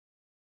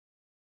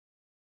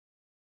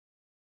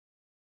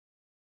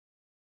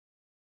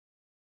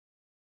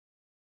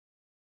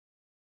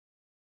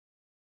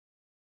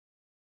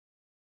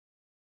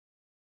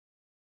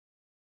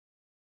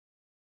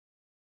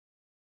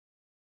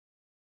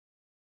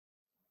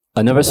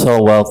I never saw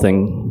a wild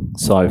thing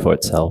sorry for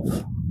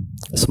itself.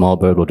 A small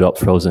bird will drop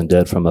frozen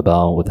dead from a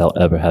bough without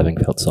ever having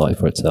felt sorry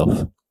for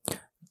itself.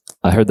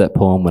 I heard that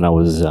poem when I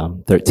was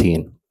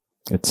 13.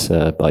 It's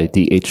by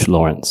D.H.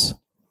 Lawrence.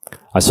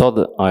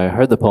 I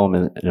heard the poem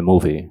in a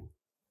movie,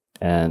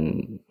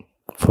 and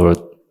for a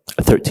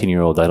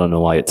 13-year-old, I don't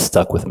know why it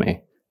stuck with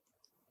me,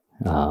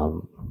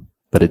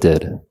 but it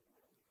did.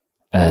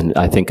 And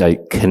I think I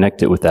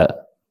connected with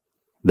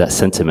that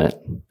sentiment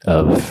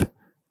of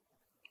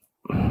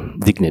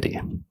dignity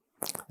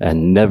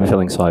and never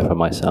feeling sorry for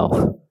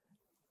myself.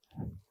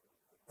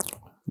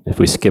 If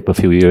we skip a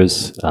few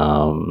years,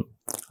 I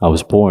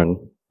was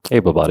born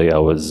able-bodied. I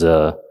was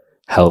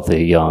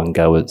healthy, young.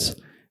 I was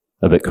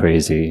a bit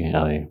crazy.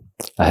 I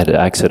had an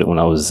accident when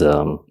I was,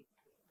 I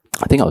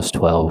think I was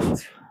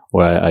 12,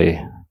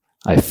 where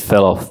I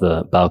fell off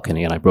the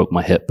balcony and I broke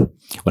my hip.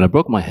 When I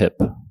broke my hip,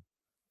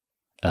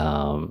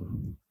 I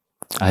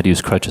had to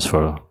use crutches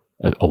for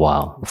a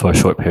while, for a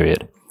short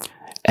period.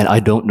 And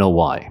I don't know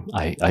why.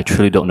 I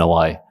truly don't know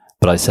why.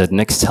 But I said,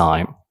 next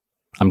time,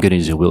 I'm going to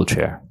use a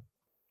wheelchair.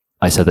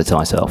 I said that to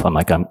myself. I'm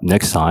like,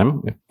 next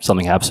time, if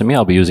something happens to me,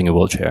 I'll be using a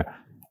wheelchair.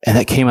 And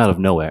that came out of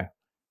nowhere.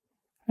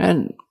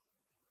 And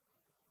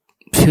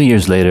a few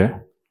years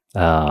later,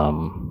 I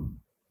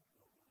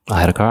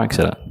had a car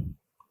accident.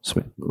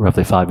 So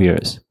roughly 5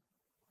 years.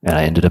 And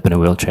I ended up in a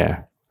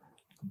wheelchair.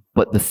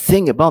 But the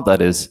thing about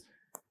that is,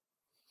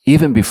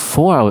 even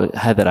before I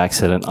had that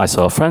accident, I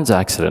saw a friend's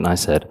accident. And I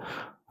said,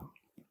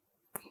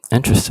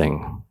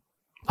 interesting.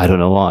 I don't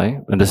know why.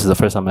 And this is the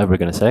first time I'm ever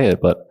going to say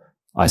it, but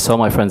I saw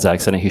my friend's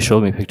accident. He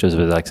showed me pictures of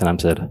his accident.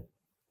 I said,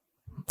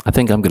 I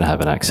think I'm going to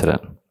have an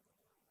accident.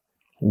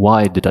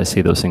 Why did I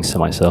say those things to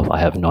myself? I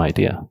have no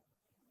idea.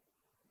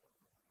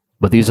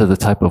 But these are the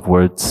type of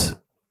words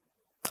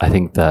I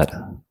think that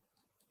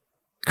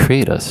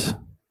create us.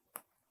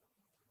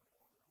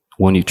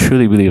 When you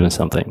truly believe in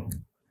something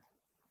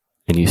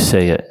and you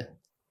say it,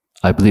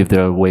 I believe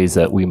there are ways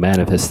that we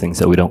manifest things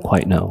that we don't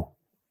quite know.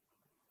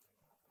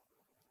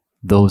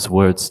 Those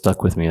words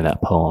stuck with me in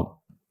that poem.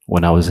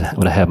 When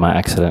I had my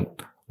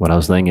accident, when I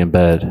was laying in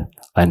bed,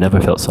 I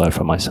never felt sorry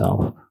for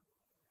myself.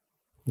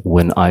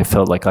 When I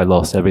felt like I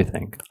lost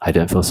everything, I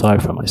didn't feel sorry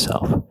for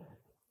myself.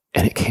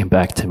 And it came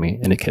back to me,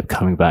 and it kept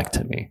coming back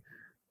to me.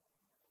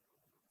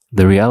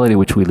 The reality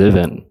which we live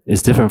in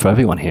is different for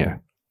everyone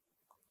here.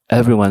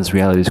 Everyone's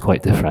reality is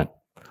quite different.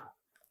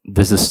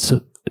 It's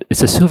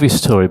a Sufi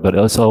story, but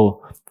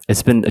also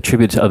it's been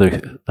attributed to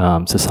other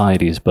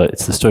societies, but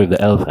it's the story of the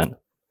elephant,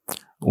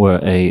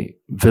 where a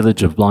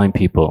village of blind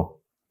people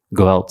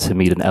go out to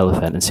meet an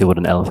elephant and see what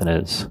an elephant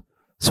is.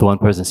 So one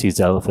person sees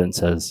the elephant and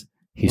says,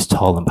 he's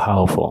tall and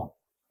powerful.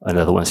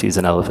 Another one sees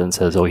an elephant and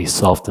says, oh, he's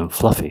soft and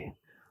fluffy.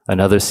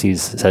 Another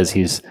says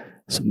he's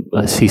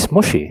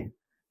mushy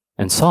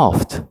and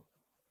soft.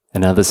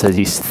 Another says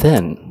he's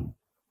thin.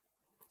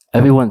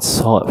 Everyone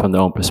saw it from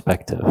their own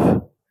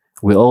perspective.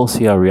 We all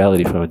see our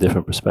reality from a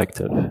different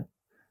perspective.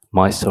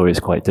 My story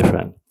is quite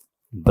different,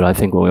 but I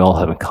think what we all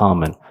have in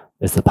common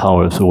is the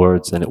power of the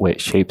words and the way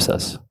it shapes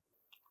us.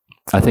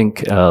 I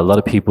think a lot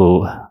of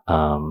people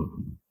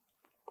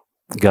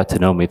got to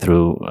know me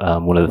through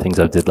one of the things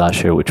I did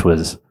last year, which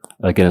was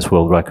a Guinness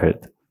World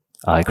Record.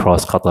 I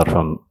crossed Qatar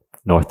from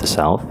north to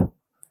south,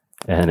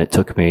 and it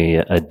took me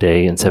a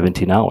day and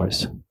 17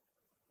 hours.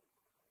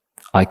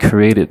 I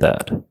created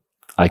that.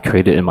 I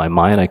created it in my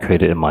mind, I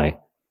created it in my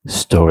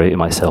story, in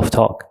my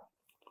self-talk.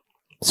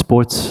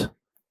 Sports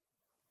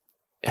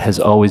has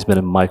always been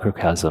a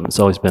microcosm. It's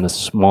always been a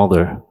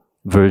smaller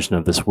version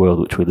of this world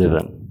which we live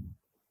in.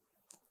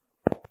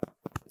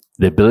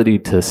 The ability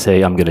to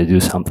say, I'm going to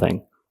do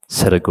something,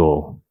 set a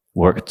goal,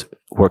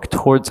 work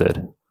towards it,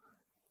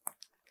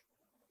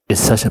 is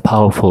such a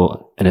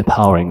powerful and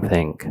empowering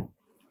thing.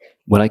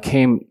 When I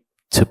came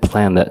to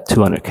plan that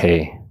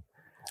 200K,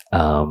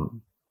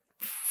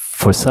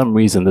 for some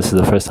reason, this is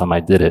the first time I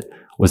did it,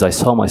 was I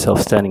saw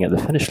myself standing at the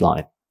finish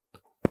line,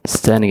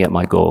 standing at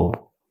my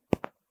goal,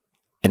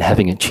 and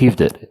having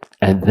achieved it.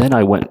 And then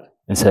I went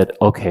and said,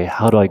 okay,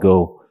 how do I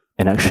go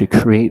and actually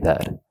create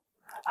that?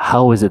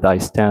 How is it that I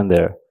stand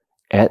there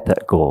at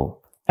that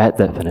goal, at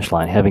that finish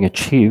line, having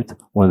achieved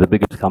one of the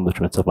biggest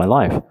accomplishments of my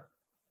life?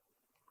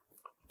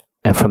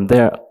 And from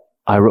there,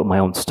 I wrote my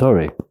own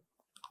story.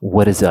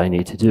 What is it I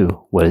need to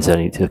do? What is it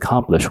I need to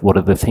accomplish? What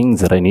are the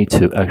things that I need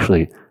to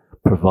actually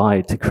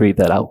provide to create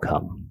that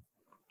outcome?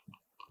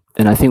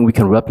 And I think we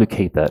can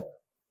replicate that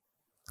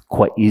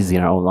quite easily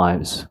in our own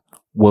lives.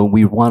 When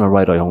we want to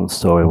write our own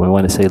story, we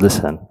want to say,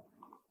 listen,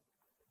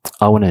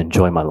 I want to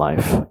enjoy my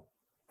life.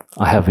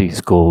 I have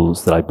these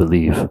goals that I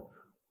believe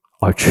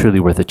are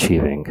truly worth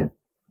achieving,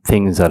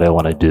 things that I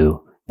want to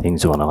do,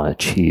 things I want to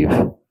achieve.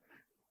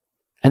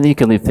 And then you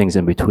can leave things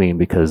in between,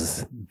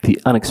 because the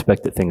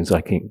unexpected things,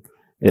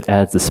 it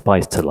adds the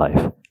spice to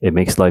life. It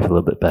makes life a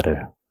little bit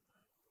better.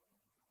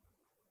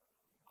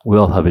 We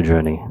all have a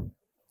journey.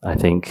 I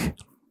think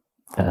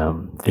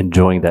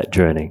enjoying that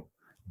journey,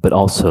 but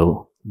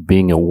also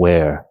being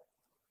aware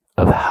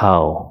of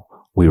how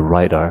we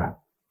write our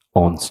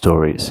own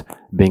stories,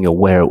 being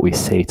aware of what we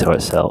say to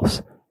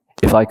ourselves,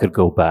 if I could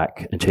go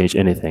back and change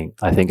anything,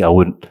 I think I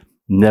would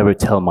never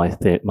tell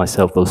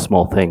myself those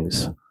small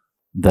things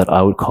that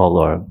I would call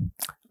are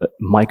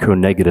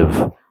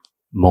micro-negative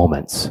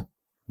moments,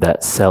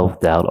 that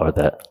self-doubt or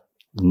that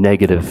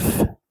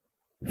negative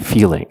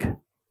feeling.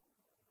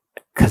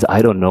 Because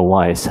I don't know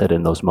why I said it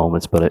in those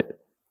moments, but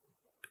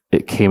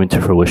it came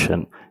into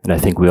fruition. And I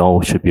think we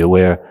all should be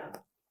aware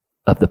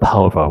of the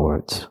power of our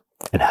words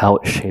and how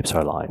it shapes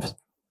our lives.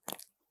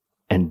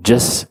 And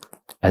just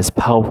as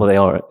powerful they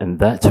are in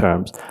that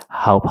terms,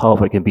 how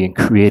powerful it can be in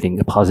creating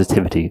a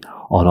positivity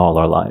on all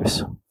our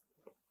lives.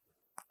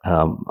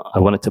 I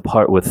wanted to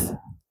part with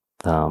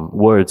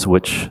words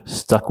which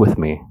stuck with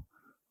me,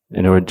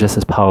 and they were just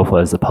as powerful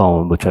as the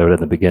poem which I read in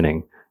the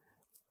beginning.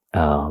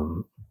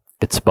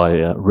 It's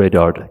by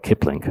Rudyard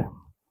Kipling.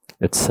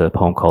 It's a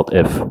poem called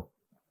If.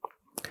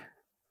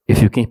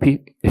 If you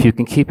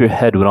can keep your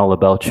head when all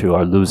about you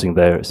are losing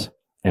theirs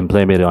and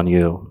blame it on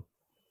you,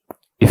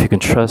 if you can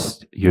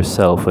trust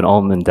yourself when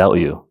all men doubt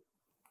you,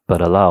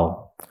 but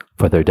allow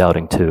for their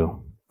doubting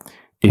too,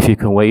 if you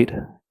can wait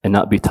and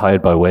not be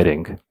tired by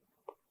waiting,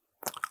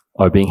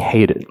 are being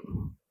hated,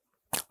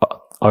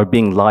 are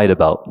being lied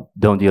about,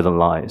 don't deal in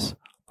lies,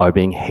 are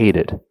being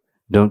hated,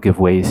 don't give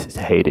way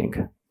to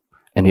hating,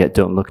 and yet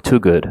don't look too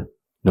good,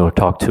 nor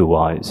talk too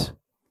wise.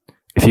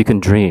 If you can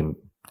dream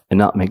and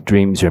not make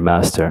dreams your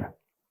master,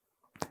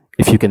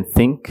 if you can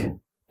think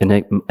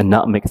and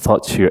not make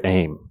thoughts your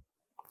aim,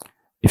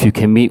 if you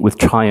can meet with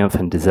triumph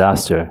and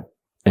disaster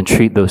and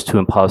treat those two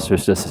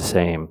impostors just the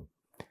same,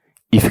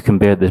 if you can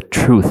bear the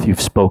truth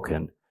you've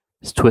spoken,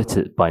 twist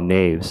it by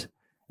knaves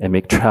and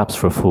make traps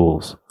for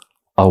fools,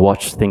 or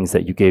watch things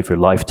that you gave your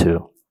life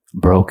to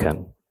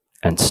broken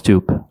and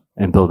stoop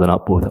and build it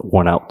up with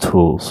worn out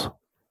tools.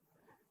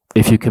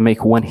 If you can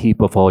make one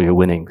heap of all your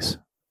winnings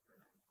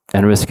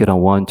and risk it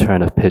on one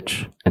turn of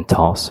pitch and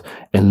toss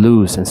and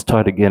lose and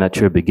start again at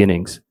your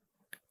beginnings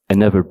and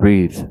never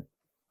breathe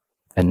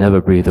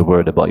a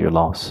word about your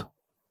loss.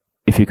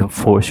 If you can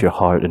force your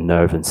heart and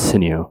nerve and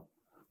sinew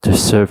to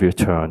serve your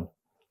turn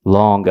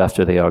long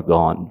after they are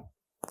gone,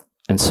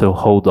 and so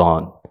hold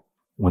on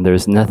when there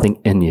is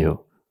nothing in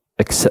you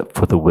except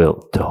for the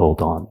will to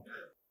hold on.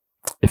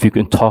 If you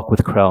can talk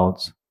with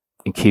crowds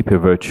and keep your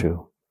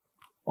virtue,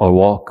 or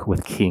walk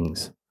with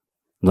kings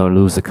nor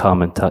lose the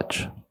common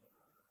touch,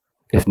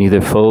 if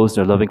neither foes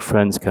nor loving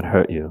friends can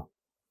hurt you,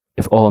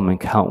 if all men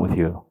count with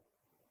you,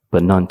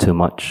 but none too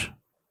much,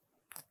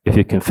 if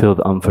you can fill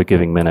the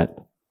unforgiving minute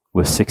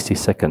with 60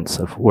 seconds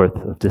of worth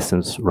of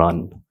distance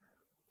run,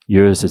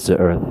 yours is the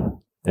earth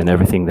and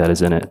everything that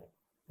is in it,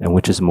 and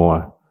which is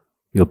more,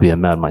 you'll be a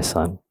man, my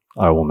son,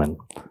 or woman.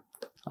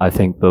 I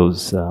think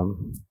those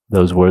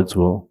words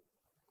will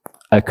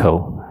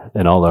echo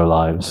in all our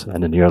lives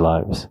and in your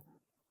lives.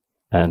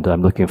 And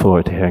I'm looking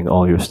forward to hearing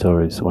all your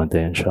stories one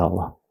day,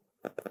 inshallah.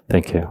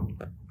 Thank you.